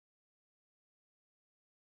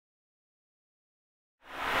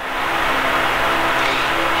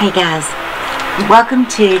Hey guys, welcome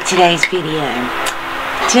to today's video.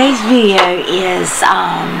 Today's video is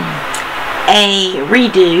a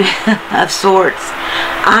redo of sorts.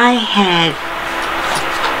 I had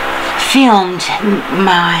filmed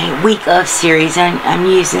my week of series. I'm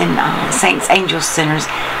using Saints Angels Sinners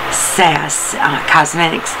SAS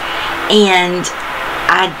Cosmetics, and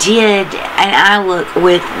I did an eye look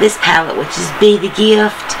with this palette, which is Be the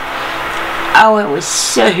Gift. Oh, it was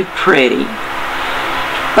so pretty.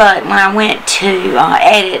 But when I went to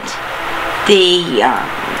edit the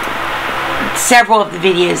several of the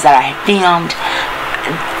videos that I had filmed,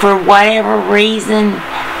 for whatever reason,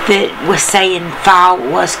 that was saying file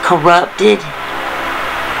was corrupted.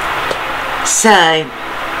 So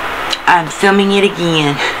I'm filming it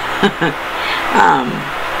again.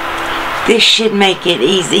 This should make it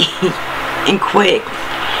easy and quick.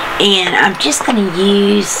 And I'm just going to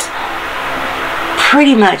use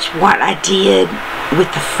pretty much what I did with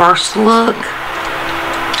the first look,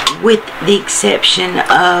 with the exception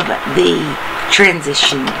of the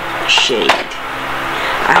transition shade.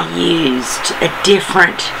 I used a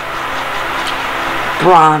different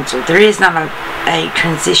bronzer. There is not a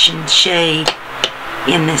transition shade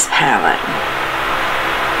in this palette,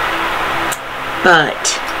 but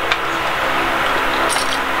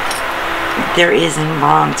there is in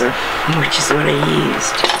bronzer, which is what I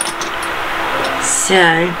used.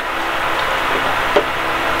 So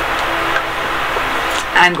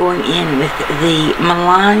I'm going in with the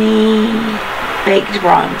Milani Baked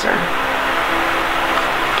Bronzer.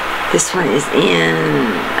 This one is in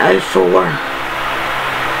 04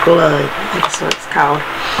 Glow. That's what it's called.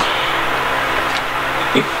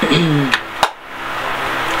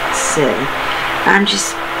 So I'm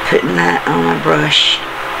just putting that on my brush,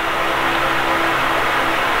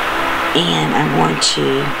 and I'm going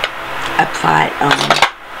to apply it on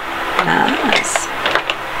my eyes.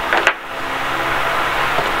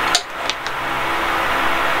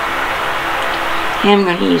 I'm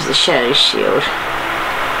going to use the Shadow Shield.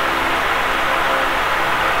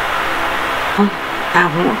 I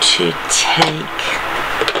want to take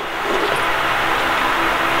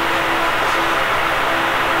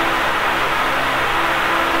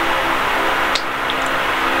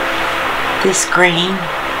this green,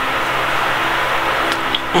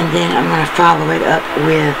 and then I'm going to follow it up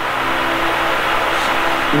with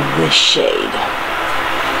this shade.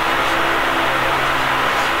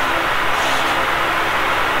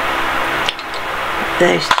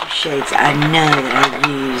 Those two shades I know that I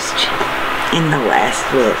used in the last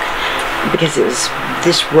look, because it was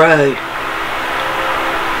this row.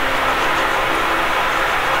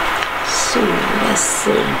 So let's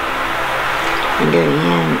see. I'm going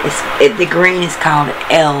in. The green is called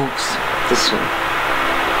Elves. This one.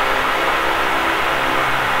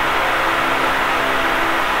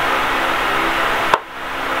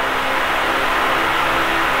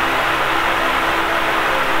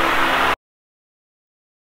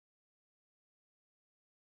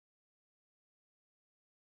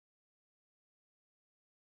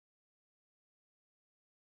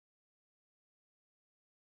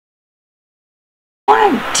 I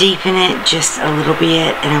want to deepen it just a little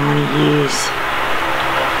bit, and I'm going to use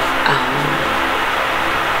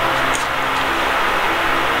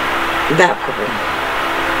that purple.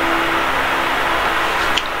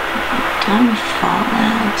 Don't fall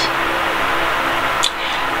out.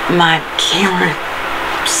 My camera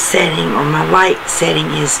setting, or my light setting,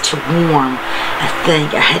 is to warm. I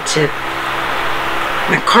think I had to.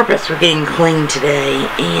 My carpets were getting clean today,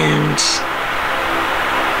 and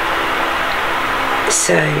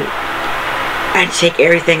so I had to take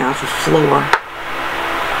everything off the floor,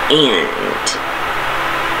 and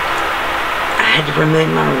I had to remove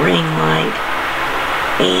my ring light,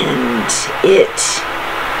 and it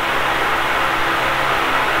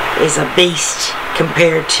is a beast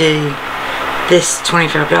compared to this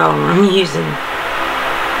 $25 I'm using.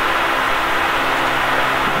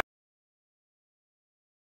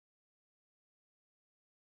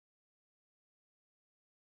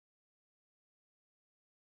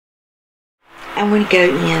 I'm going to go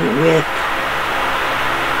in with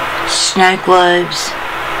snow globes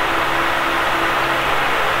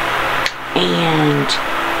and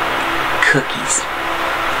cookies.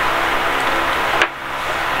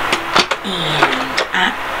 And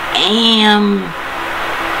I am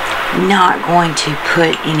not going to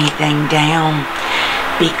put anything down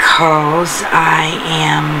because I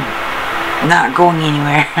am not going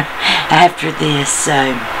anywhere after this,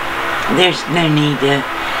 so there's no need to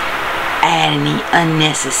add any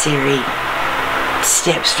unnecessary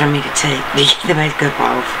steps for me to take to get the makeup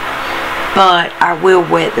off. But I will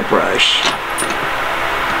wet the brush.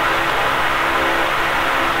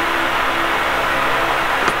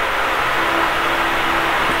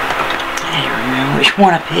 which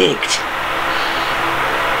one I picked.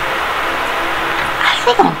 I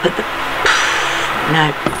think I'm gonna put the,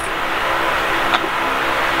 no.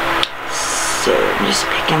 So I'm just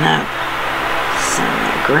picking up some of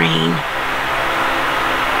that green.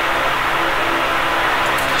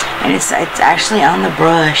 And it's actually on the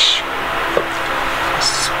brush.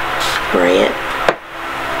 Spray it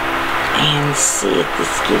and see if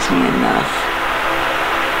this gives me enough.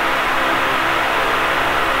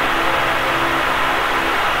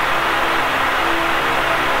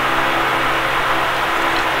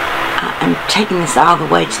 I'm taking this all the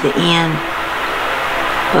way to the end,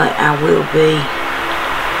 but I will be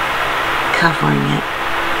covering it.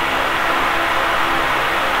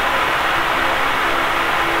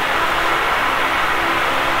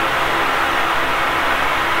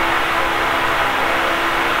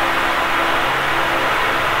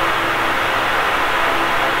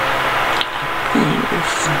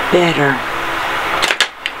 Better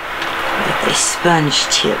with a sponge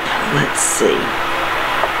tip. Let's see.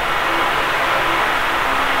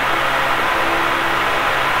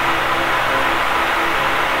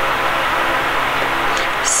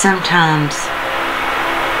 Sometimes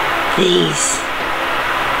these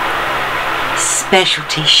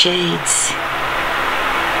specialty shades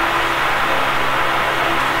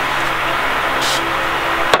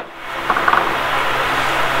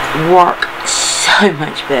work so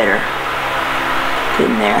much better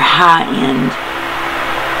than their high-end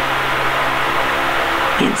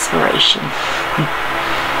inspiration.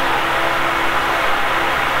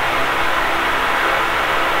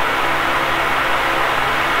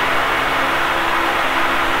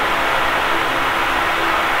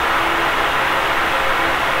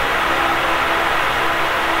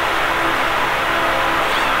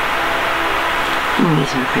 I'm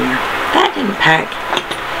using here. That didn't pack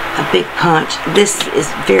a big punch. This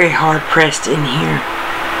is very hard pressed in here,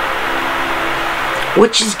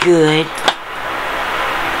 which is good.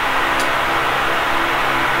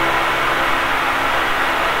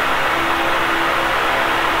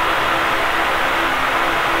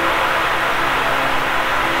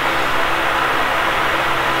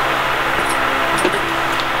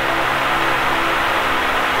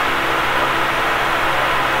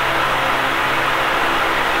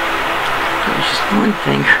 There's just one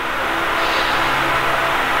finger.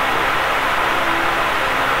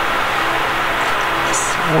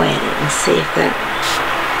 Wet it and see if that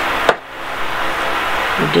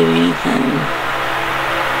will do anything.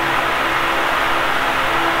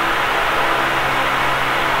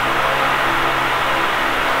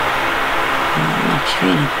 Not much of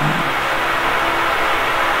anything.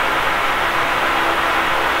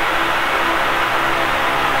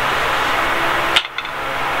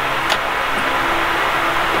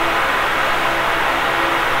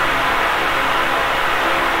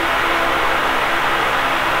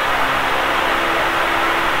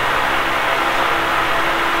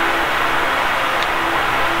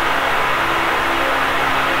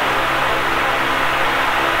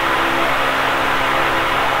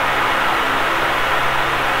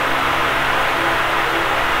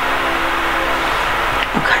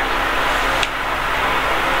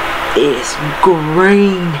 It is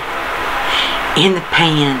green in the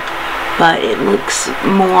pan, but it looks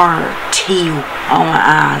more teal on my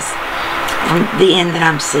eyes from the end that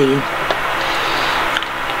I'm seeing.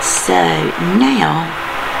 So now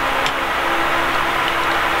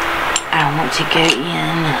I want to go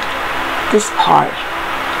in this part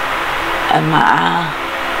of my eye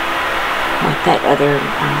with that other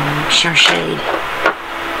sheer shade.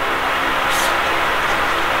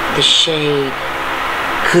 The shade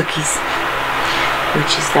Cookies,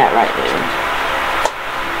 which is that right there.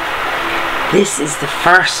 This is the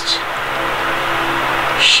first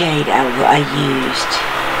shade I used.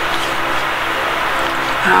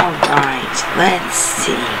 Alright, let's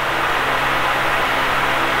see.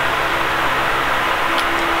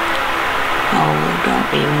 Oh, don't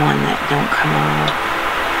be one that don't come off.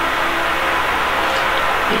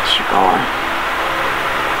 Bet you are.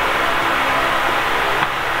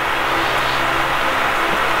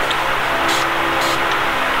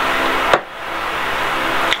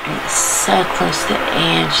 So close to the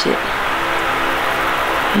edge that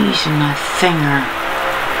using my finger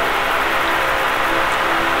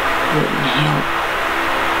wouldn't help.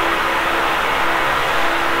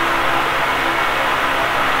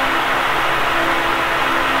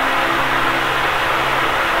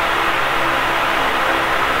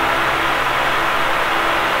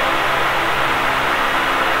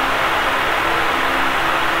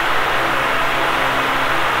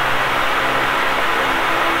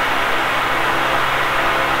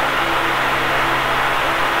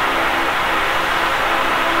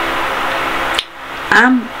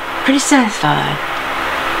 I'm pretty satisfied.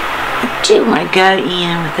 I do want to go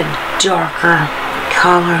in with a darker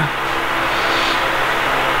color.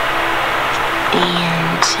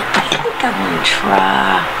 And I think I want to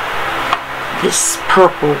try this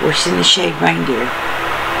purple, which is in the shade Reindeer.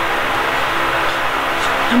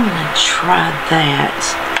 I'm going to try that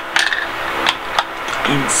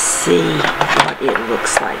and see what it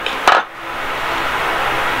looks like.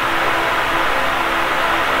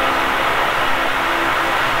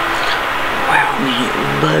 Wow, I mean, it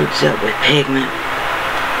loads up with pigment.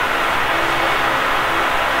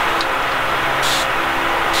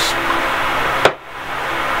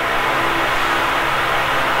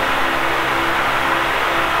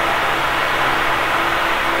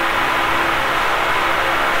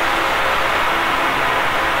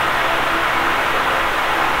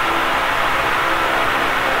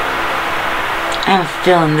 I have a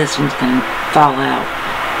feeling this one's going to fall out.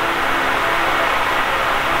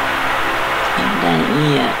 I haven't done it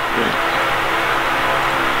yet, but...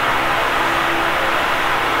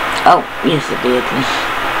 Oh, yes it did.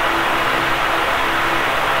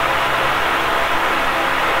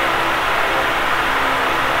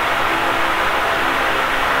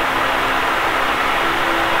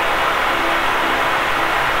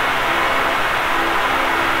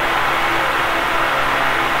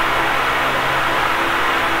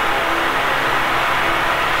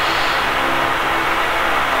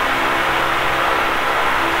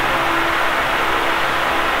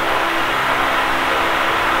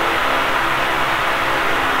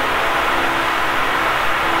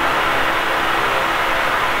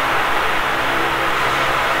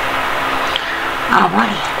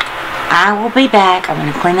 Alrighty, I will be back. I'm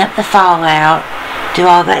going to clean up the fallout, do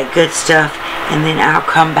all that good stuff, and then I'll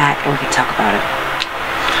come back and we can talk about it.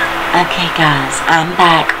 Okay guys, I'm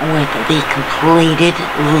back with the completed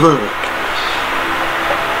look.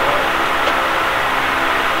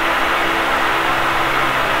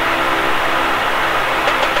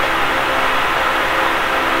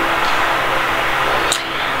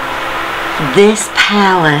 This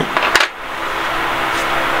palette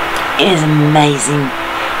is amazing.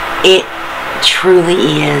 It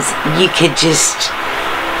truly is. You could just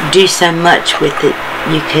do so much with it.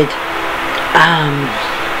 You could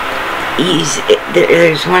use it.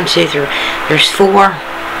 There's 1, 2, 3. There's 4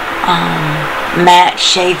 matte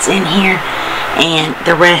shades in here, and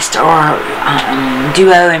the rest are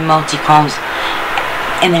duo and multi-chromes,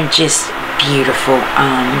 and they're just beautiful.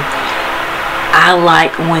 I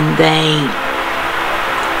like when they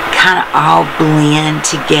kind of all blend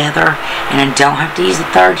together and I don't have to use a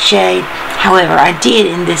 3rd shade. However, I did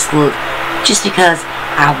in this look just because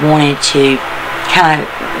I wanted to kind of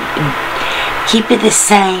keep it the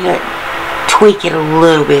same but tweak it a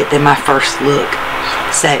little bit than my first look.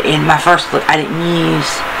 So in my first look I didn't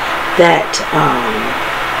use that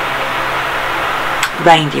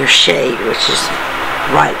reindeer shade, which is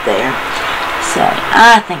right there. So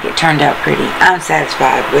I think it turned out pretty. I'm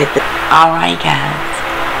satisfied with it. Alright guys,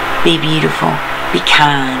 be beautiful, be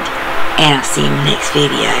kind, and I'll see you in the next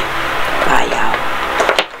video. Bye, y'all.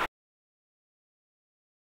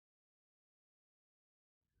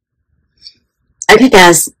 Okay,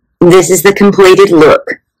 guys, this is the completed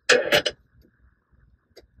look.